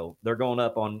 weeks ago, they're going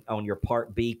up on your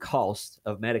Part B cost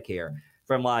of Medicare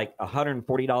from like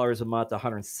 $140 a month to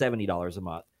 $170 a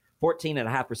month,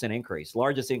 14.5% increase,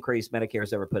 largest increase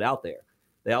Medicare's ever put out there.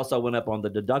 They also went up on the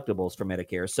deductibles for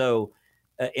Medicare. So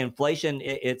inflation,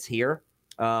 it's here,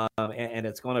 and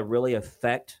it's going to really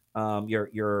affect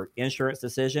your insurance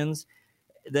decisions.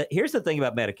 Here's the thing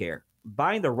about Medicare.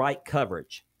 Buying the right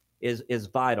coverage is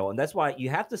vital. And that's why you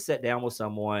have to sit down with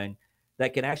someone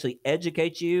that can actually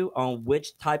educate you on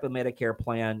which type of Medicare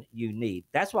plan you need.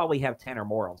 That's why we have Tanner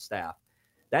Moore on staff.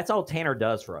 That's all Tanner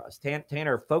does for us.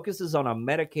 Tanner focuses on our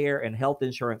Medicare and health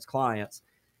insurance clients.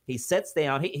 He sits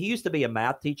down. He used to be a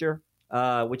math teacher,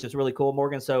 which is really cool,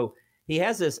 Morgan. So he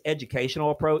has this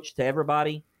educational approach to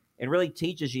everybody and really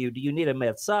teaches you, do you need a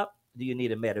Med Supp? Do you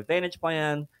need a Med Advantage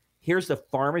plan? Here's the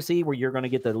pharmacy where you're going to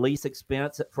get the least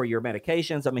expense for your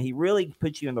medications. I mean, he really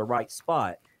puts you in the right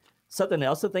spot. Something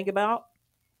else to think about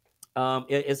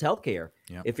is healthcare.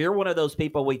 Yep. If you're one of those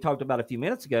people we talked about a few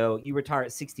minutes ago, you retire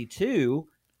at 62,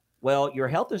 well, your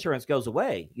health insurance goes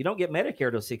away. You don't get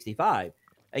Medicare till 65.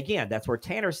 Again, that's where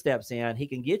Tanner steps in. He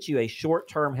can get you a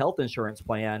short-term health insurance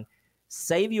plan,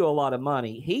 save you a lot of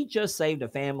money. He just saved a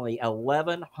family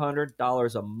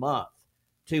 $1,100 a month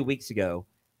 2 weeks ago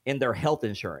in their health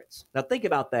insurance. Now think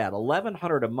about that,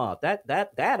 $1,100 a month.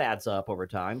 That adds up over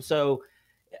time. So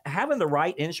having the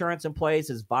right insurance in place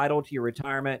is vital to your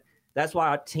retirement. That's why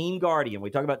our Team Guardian, we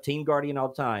talk about Team Guardian all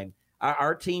the time.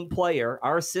 Our team player,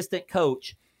 our assistant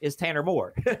coach is Tanner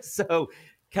Moore. So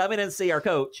come in and see our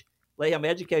coach. Let him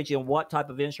educate you on what type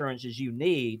of insurances you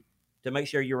need to make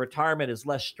sure your retirement is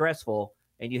less stressful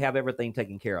and you have everything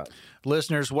taken care of.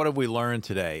 Listeners, what have we learned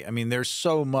today? I mean, there's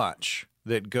so much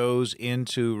that goes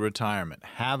into retirement.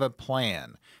 Have a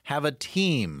plan. Have a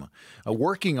team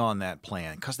working on that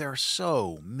plan, because there are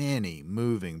so many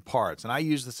moving parts. And I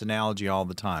use this analogy all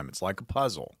the time. It's like a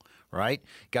puzzle, right?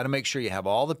 Got to make sure you have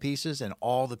all the pieces and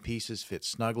all the pieces fit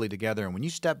snugly together. And when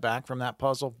you step back from that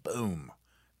puzzle, boom,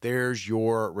 There's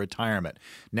your retirement.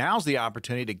 Now's the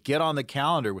opportunity to get on the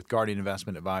calendar with Guardian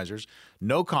Investment Advisors.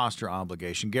 No cost or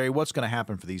obligation. Gary, what's going to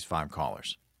happen for these 5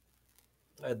 callers?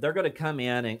 They're going to come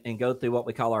in and go through what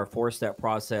we call our 4-step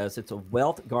process. It's a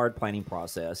wealth guard planning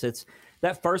process. It's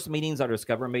that first meeting is our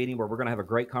discover meeting where we're going to have a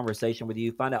great conversation with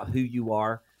you, find out who you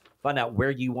are, find out where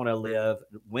you want to live,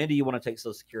 when do you want to take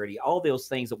Social Security, all those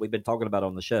things that we've been talking about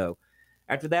on the show.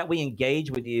 After that, we engage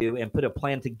with you and put a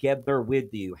plan together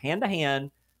with you, hand to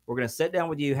hand. We're going to sit down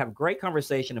with you, have a great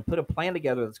conversation, and put a plan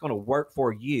together that's going to work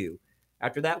for you.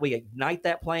 After that, we ignite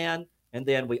that plan, and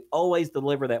then we always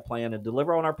deliver that plan and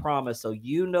deliver on our promise so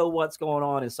you know what's going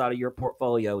on inside of your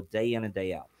portfolio day in and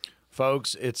day out.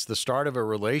 Folks, it's the start of a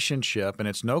relationship, and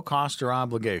it's no cost or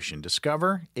obligation.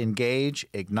 Discover, engage,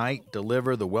 ignite,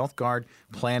 deliver the Wealth Guard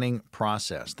planning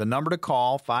process. The number to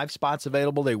call, 5 spots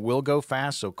available. They will go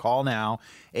fast, so call now.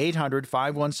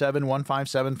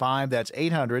 800-517-1575. That's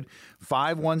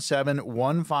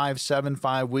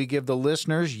 800-517-1575. We give the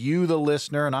listeners, you the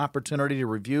listener, an opportunity to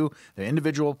review their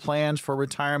individual plans for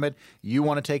retirement. You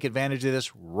want to take advantage of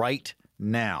this right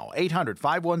now.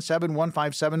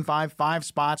 800-517-1575, 5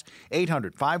 spots,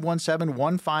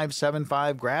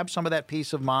 800-517-1575. Grab some of that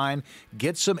peace of mind,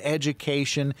 get some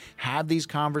education, have these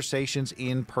conversations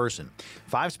in person.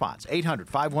 5 spots,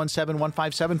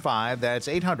 800-517-1575. That's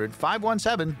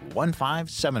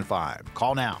 800-517-1575.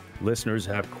 Call now. Listeners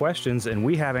have questions and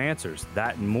we have answers.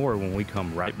 That and more when we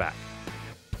come right back.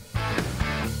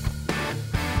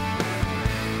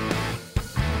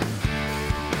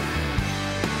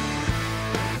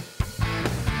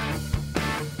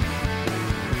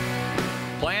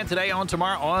 Plan today, on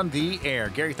tomorrow, on the air.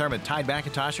 Gary Thurman, Tide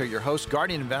McIntosh are your hosts,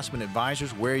 Guardian Investment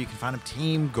Advisors, where you can find them,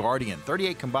 Team Guardian.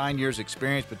 38 combined years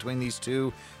experience between these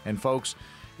two. And folks,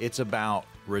 it's about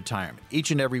retirement. Each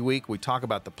and every week, we talk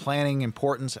about the planning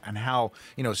importance and how,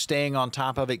 staying on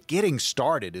top of it. Getting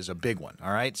started is a big one,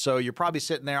 all right? So you're probably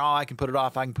sitting there, I can put it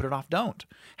off, Don't.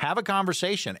 Have a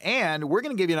conversation. And we're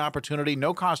going to give you an opportunity,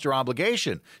 no cost or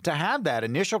obligation, to have that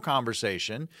initial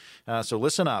conversation. So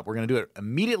listen up. We're going to do it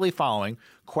immediately following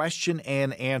question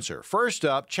and answer. First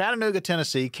up, Chattanooga,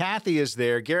 Tennessee. Kathy is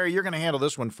there. Gary, you're going to handle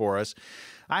this one for us.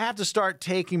 I have to start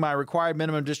taking my required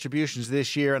minimum distributions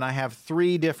this year, and I have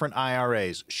 3 different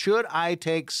IRAs. Should I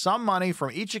take some money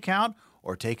from each account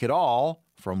or take it all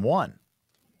from one?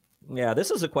 Yeah,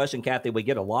 this is a question, Kathy, we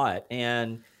get a lot.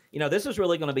 And, this is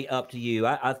really going to be up to you.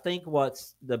 I think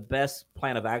what's the best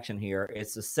plan of action here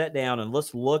is to sit down and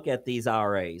let's look at these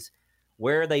IRAs.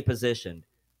 Where are they positioned?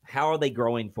 How are they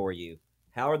growing for you?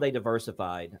 How are they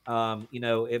diversified?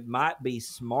 It might be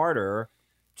smarter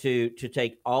to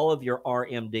take all of your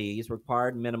RMDs,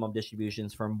 required minimum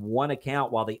distributions, from one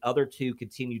account while the other 2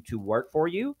 continue to work for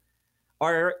you.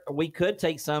 Or we could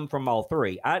take some from all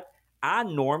 3. I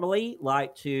normally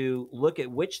like to look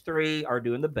at which 3 are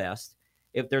doing the best.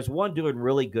 If there's one doing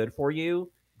really good for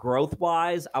you,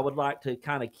 growth-wise, I would like to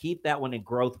kind of keep that one in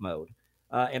growth mode.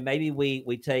 And maybe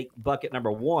we take bucket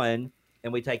number 1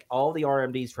 and we take all the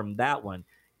RMDs from that one.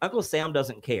 Uncle Sam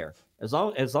doesn't care. As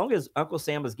long as Uncle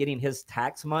Sam is getting his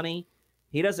tax money,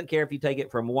 he doesn't care if you take it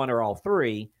from one or all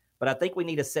 3. But I think we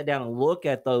need to sit down and look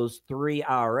at those 3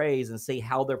 IRAs and see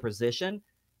how they're positioned.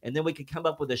 And then we could come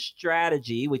up with a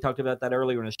strategy. We talked about that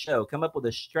earlier in the show. Come up with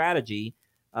a strategy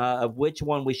of which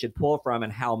one we should pull from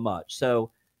and how much.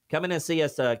 So come in and see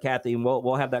us, Kathy, and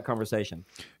we'll have that conversation.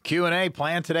 Q&A,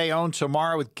 plan today, own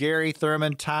tomorrow with Gary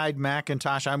Thurman, Tide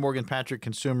McIntosh. I'm Morgan Patrick,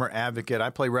 consumer advocate. I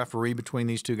play referee between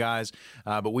these two guys,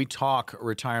 but we talk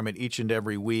retirement each and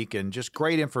every week, and just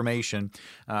great information.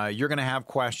 You're going to have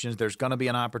questions. There's going to be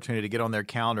an opportunity to get on their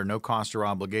calendar, no cost or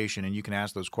obligation, and you can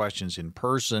ask those questions in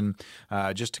person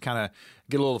just to kind of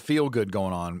get a little feel-good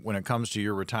going on when it comes to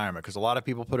your retirement, because a lot of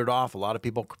people put it off. A lot of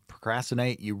people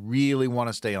procrastinate. You really want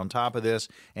to stay on top of this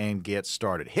and get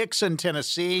started. Hickson,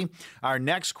 Tennessee, our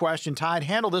next question. Tide,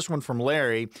 handle this one from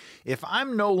Larry. If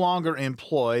I'm no longer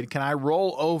employed, can I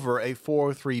roll over a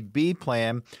 403B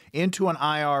plan into an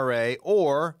IRA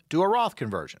or do a Roth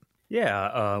conversion?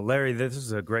 Yeah, Larry, this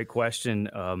is a great question.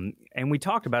 And we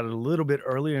talked about it a little bit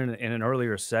earlier in an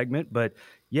earlier segment, but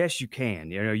yes, you can.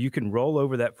 You can roll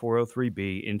over that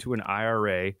 403B into an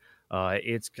IRA.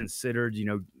 It's considered,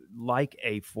 like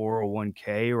a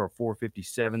 401k or a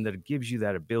 457 that gives you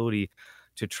that ability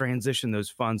to transition those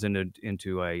funds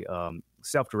into a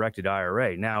self-directed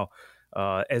IRA. Now,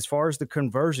 as far as the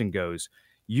conversion goes,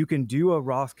 you can do a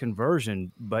Roth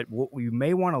conversion, but what we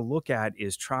may want to look at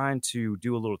is trying to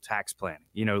do a little tax planning.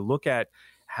 Look at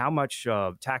how much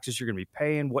taxes you're going to be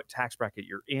paying, what tax bracket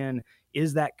you're in.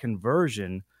 Is that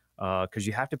conversion because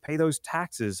you have to pay those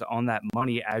taxes on that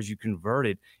money as you convert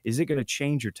it. Is it going to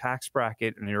change your tax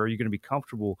bracket, and are you going to be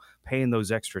comfortable paying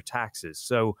those extra taxes?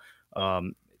 So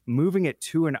moving it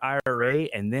to an IRA,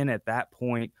 and then at that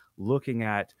point, looking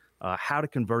at how to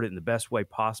convert it in the best way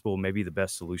possible may be the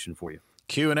best solution for you.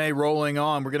 Q&A rolling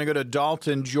on. We're going to go to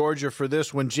Dalton, Georgia for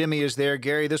this one. Jimmy is there.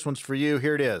 Gary, this one's for you.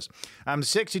 Here it is. I'm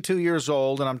 62 years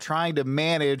old, and I'm trying to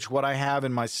manage what I have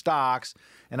in my stocks,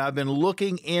 and I've been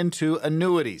looking into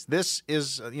annuities. This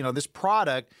is, this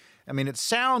product, it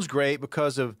sounds great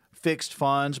because of fixed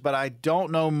funds, but I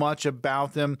don't know much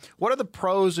about them. What are the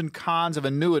pros and cons of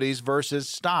annuities versus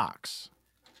stocks?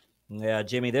 Yeah,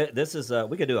 Jimmy, this is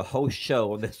we could do a whole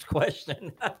show on this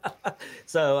question.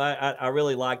 So I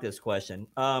really like this question.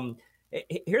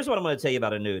 Here's what I'm going to tell you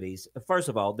about annuities. First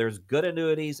of all, there's good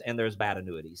annuities and there's bad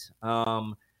annuities.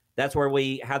 That's where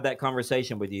we had that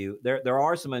conversation with you. There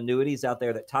are some annuities out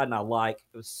there that Todd and I like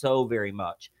so very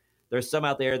much. There's some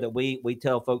out there that we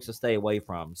tell folks to stay away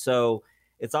from. So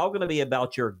it's all going to be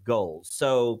about your goals.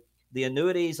 So the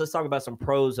annuities, let's talk about some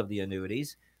pros of the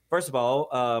annuities. First of all,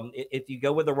 if you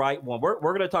go with the right one, we're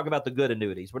going to talk about the good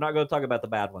annuities. We're not going to talk about the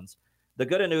bad ones. The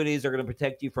good annuities are going to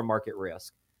protect you from market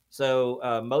risk. So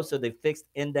most of the fixed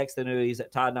indexed annuities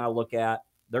that Todd and I look at,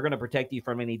 they're going to protect you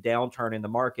from any downturn in the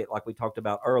market like we talked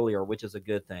about earlier, which is a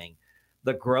good thing.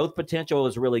 The growth potential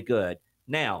is really good.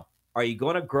 Now, are you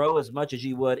going to grow as much as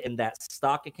you would in that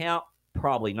stock account?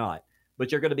 Probably not,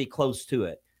 but you're going to be close to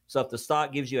it. So if the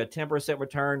stock gives you a 10%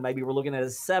 return, maybe we're looking at a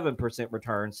 7%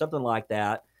 return, something like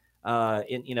that.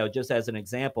 Just as an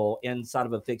example, inside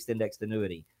of a fixed indexed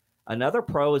annuity. Another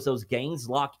pro is those gains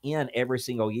lock in every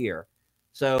single year.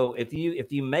 So if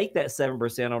you make that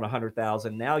 7% on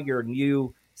 $100,000, now your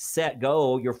new set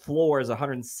goal, your floor is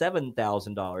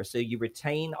 $107,000. So you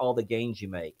retain all the gains you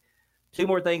make. Two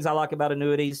more things I like about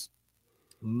annuities.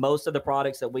 Most of the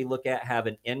products that we look at have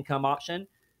an income option.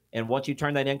 And once you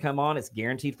turn that income on, it's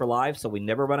guaranteed for life. So we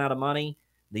never run out of money.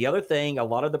 The other thing, a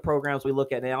lot of the programs we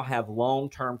look at now have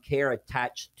long-term care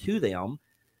attached to them.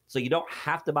 So you don't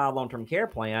have to buy a long-term care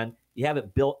plan. You have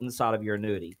it built inside of your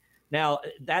annuity. Now,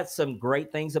 that's some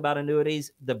great things about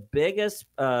annuities. The biggest,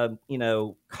 con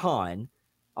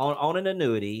on an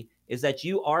annuity is that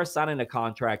you are signing a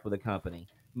contract with a company.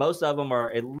 Most of them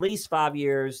are at least 5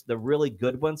 years. The really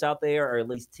good ones out there are at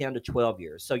least 10 to 12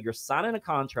 years. So you're signing a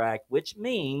contract, which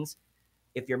means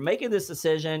if you're making this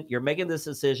decision, you're making this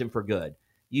decision for good.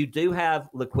 You do have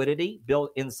liquidity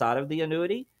built inside of the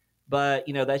annuity, but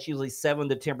that's usually 7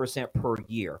 to 10% per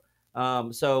year.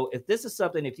 So if this is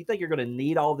something, if you think you're going to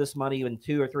need all this money in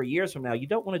 2 or 3 years from now, you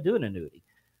don't want to do an annuity.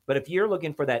 But if you're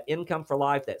looking for that income for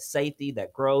life, that safety,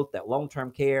 that growth, that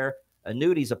long-term care,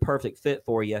 annuity is a perfect fit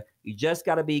for you. You just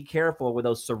got to be careful with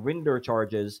those surrender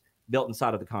charges built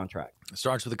inside of the contract. It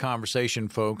starts with a conversation,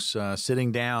 folks.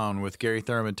 Sitting down with Gary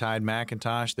Thurman, Tide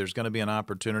McIntosh. There's going to be an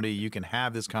opportunity. You can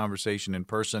have this conversation in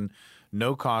person.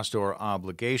 No cost or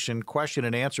obligation. Question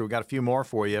and answer. We've got a few more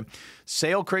for you.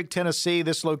 Sale Creek, Tennessee.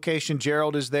 This location,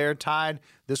 Gerald is there. Tide,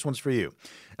 this one's for you.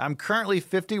 I'm currently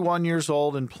 51 years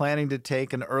old and planning to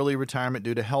take an early retirement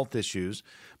due to health issues.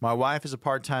 My wife is a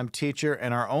part-time teacher,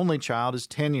 and our only child is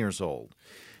 10 years old.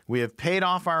 We have paid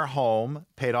off our home,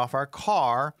 paid off our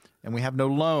car, and we have no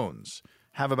loans.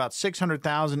 Have about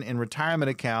 $600,000 in retirement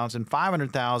accounts and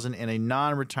 $500,000 in a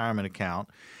non-retirement account.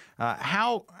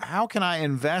 How can I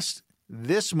invest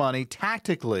this money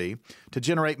tactically to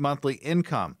generate monthly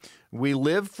income? We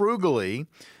live frugally,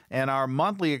 and our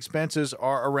monthly expenses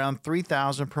are around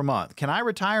 $3,000 per month. Can I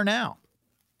retire now?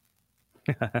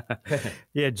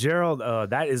 Yeah, Gerald,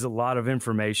 that is a lot of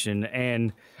information.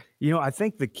 And I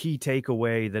think the key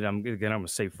takeaway that I'm going to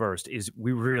say first is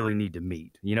we really need to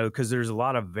meet, because there's a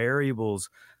lot of variables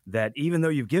that even though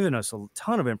you've given us a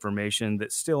ton of information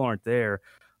that still aren't there,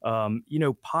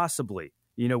 possibly,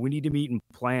 we need to meet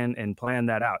and plan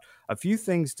that out. A few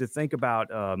things to think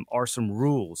about are some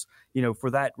rules, for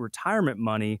that retirement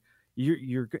money.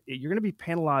 You're going to be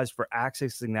penalized for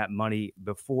accessing that money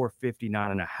before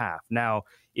 59 and a half. Now,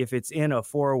 if it's in a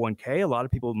 401k, a lot of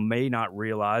people may not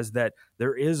realize that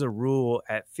there is a rule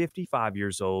at 55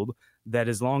 years old that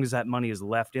as long as that money is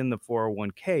left in the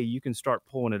 401k, you can start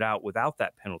pulling it out without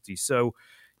that penalty. So,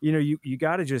 you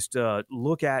got to just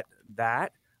look at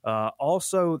that.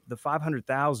 Also, the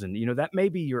 500,000, that may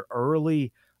be your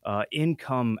early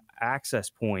income access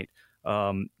point.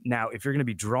 Now, if you're going to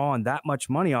be drawing that much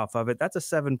money off of it, that's a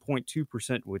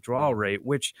 7.2% withdrawal rate,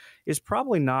 which is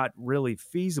probably not really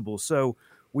feasible. So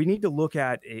we need to look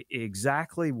at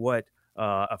exactly what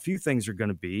a few things are going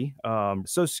to be.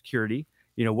 Social Security,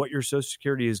 what your Social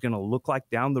Security is going to look like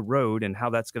down the road and how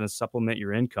that's going to supplement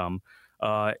your income.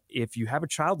 If you have a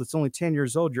child that's only 10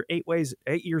 years old, you're 8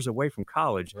 years away from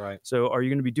college. Right. So are you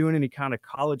going to be doing any kind of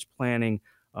college planning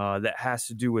that has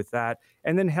to do with that?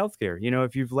 And then healthcare.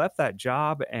 If you've left that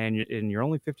job and you're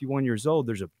only 51 years old,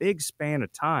 there's a big span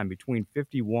of time between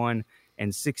 51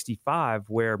 and 65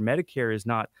 where Medicare is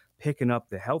not picking up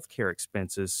the healthcare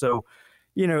expenses. So,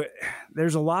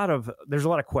 there's a lot of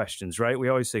questions, right? We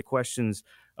always say questions,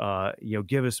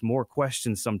 give us more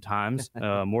questions sometimes.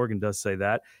 Morgan does say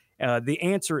that. The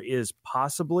answer is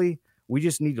possibly. We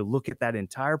just need to look at that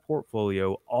entire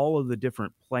portfolio, all of the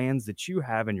different plans that you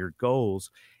have and your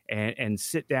goals, and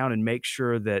sit down and make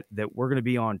sure that we're going to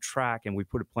be on track and we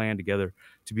put a plan together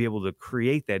to be able to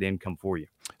create that income for you.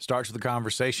 Starts with the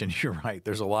conversation. You're right.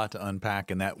 There's a lot to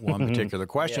unpack in that one particular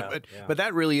question. But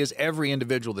that really is every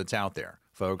individual that's out there,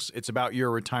 folks. It's about your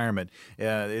retirement.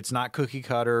 It's not cookie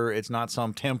cutter. It's not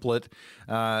some template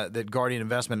that Guardian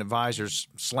Investment Advisors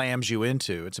slams you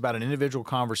into. It's about an individual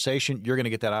conversation. You're going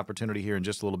to get that opportunity here in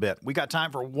just a little bit. We got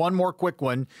time for one more quick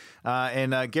one.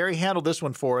 And Gary handled this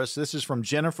one for us. This is from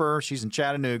Jennifer. She's in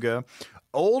Chattanooga.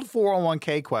 Old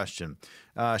 401k question.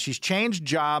 She's changed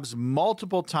jobs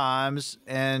multiple times,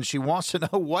 and she wants to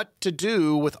know what to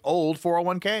do with old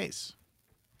 401ks.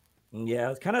 Yeah,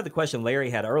 it's kind of the question Larry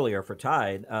had earlier for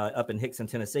Tide up in Hickson,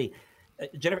 Tennessee.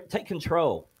 Jennifer, take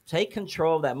control. Take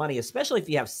control of that money, especially if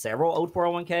you have several old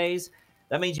 401ks.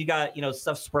 That means you got,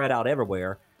 stuff spread out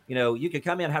everywhere. You could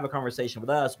come in and have a conversation with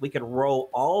us. We could roll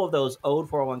all of those old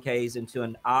 401ks into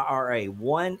an IRA,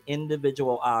 one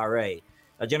individual IRA.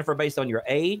 Jennifer, based on your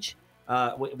age,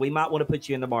 we might want to put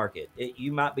you in the market.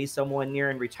 You might be someone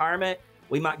nearing retirement.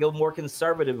 We might go more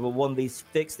conservative with one of these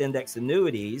fixed index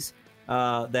annuities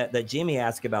that Jimmy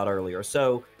asked about earlier.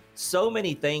 So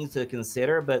many things to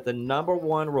consider, but the number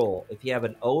one rule, if you have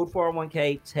an old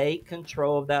 401k, take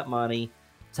control of that money.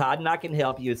 Todd and I can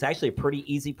help you. It's actually a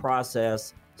pretty easy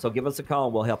process. So give us a call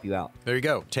and we'll help you out. There you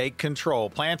go. Take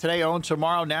control. Plan today, own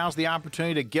tomorrow. Now's the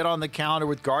opportunity to get on the calendar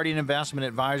with Guardian Investment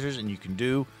Advisors, and you can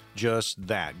do just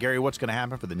that. Gary, what's going to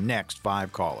happen for the next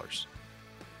 5 callers?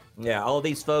 Yeah, all of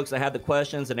these folks that had the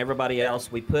questions and everybody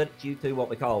else, we put you through what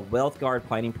we call a Wealth Guard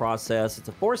planning process. It's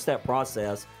a 4-step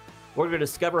process. We're going to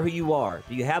discover who you are.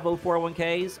 Do you have old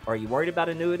 401ks? Are you worried about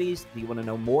annuities? Do you want to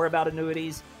know more about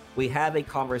annuities? We have a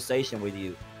conversation with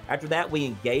you. After that, we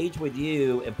engage with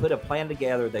you and put a plan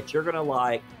together that you're going to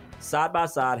like, side by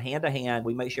side, hand to hand.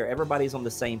 We make sure everybody's on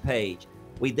the same page.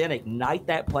 We then ignite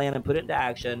that plan and put it into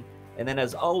action. And then,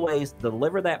 as always,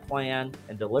 deliver that plan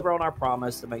and deliver on our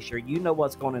promise to make sure you know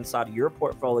what's going inside of your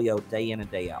portfolio day in and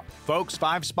day out. Folks,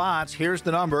 5 spots. Here's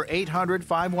the number,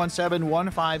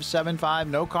 800-517-1575.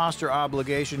 No cost or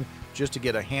obligation, just to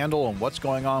get a handle on what's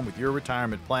going on with your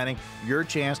retirement planning, your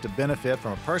chance to benefit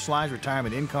from a personalized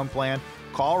retirement income plan.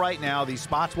 Call right now. These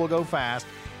spots will go fast.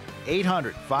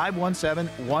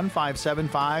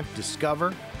 800-517-1575.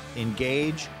 Discover,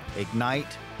 engage,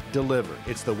 ignite, deliver.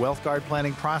 It's the Wealth Guard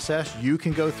planning process. You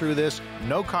can go through this.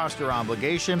 No cost or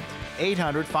obligation.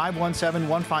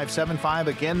 800-517-1575.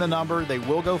 Again, the number. They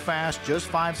will go fast. Just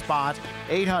 5 spots.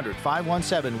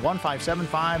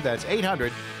 800-517-1575. That's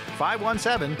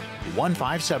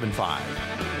 800-517-1575.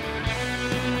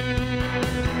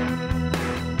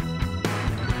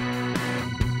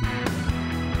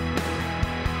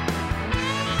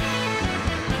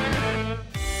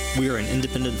 We are an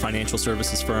independent financial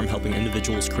services firm helping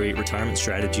individuals create retirement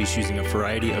strategies using a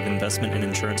variety of investment and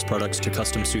insurance products to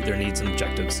custom suit their needs and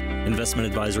objectives. Investment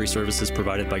advisory services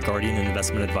provided by Guardian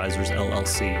Investment Advisors,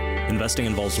 LLC. Investing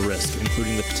involves risk,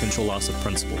 including the potential loss of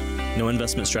principal. No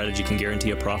investment strategy can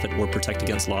guarantee a profit or protect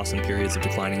against loss in periods of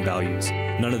declining values.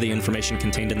 None of the information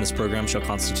contained in this program shall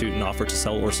constitute an offer to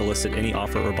sell or solicit any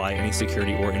offer or buy any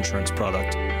security or insurance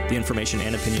product. The information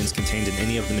and opinions contained in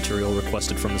any of the material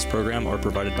requested from this program are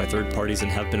provided by third parties and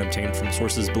have been obtained from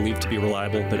sources believed to be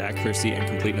reliable, but accuracy and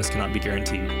completeness cannot be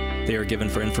guaranteed. They are given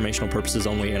for informational purposes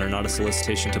only and are not a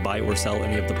solicitation to buy or sell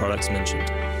any of the products mentioned.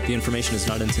 The information is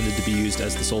not intended to be used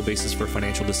as the sole basis for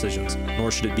financial decisions,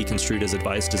 nor should it be construed as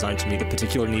advice designed to meet the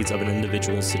particular needs of an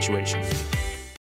individual's situation.